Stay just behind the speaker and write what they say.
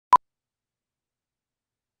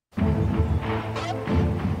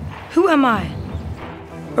am I?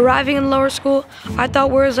 Arriving in lower school, I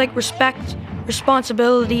thought words like respect,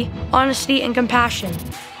 responsibility, honesty, and compassion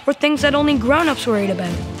were things that only grown-ups worried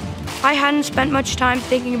about. I hadn't spent much time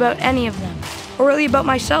thinking about any of them, or really about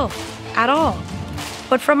myself, at all.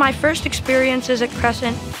 But from my first experiences at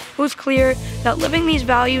Crescent, it was clear that living these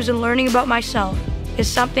values and learning about myself is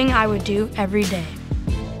something I would do every day.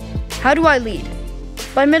 How do I lead?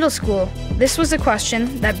 By middle school, this was a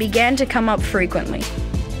question that began to come up frequently.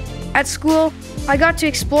 At school, I got to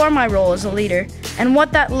explore my role as a leader and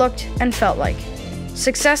what that looked and felt like.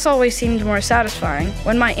 Success always seemed more satisfying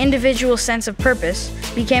when my individual sense of purpose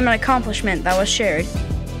became an accomplishment that was shared.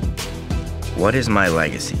 What is my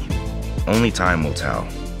legacy? Only time will tell.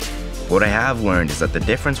 What I have learned is that the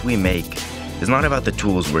difference we make is not about the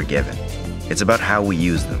tools we're given. It's about how we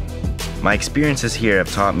use them. My experiences here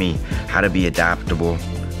have taught me how to be adaptable,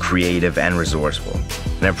 creative, and resourceful,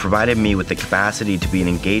 and have provided me with the capacity to be an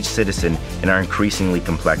engaged citizen in our increasingly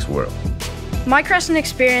complex world. My Crescent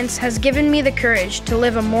experience has given me the courage to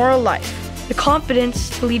live a moral life, the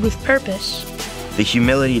confidence to lead with purpose, the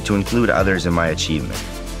humility to include others in my achievement,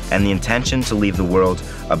 and the intention to leave the world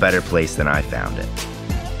a better place than I found it.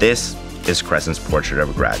 This is Crescent's Portrait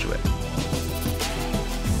of a Graduate.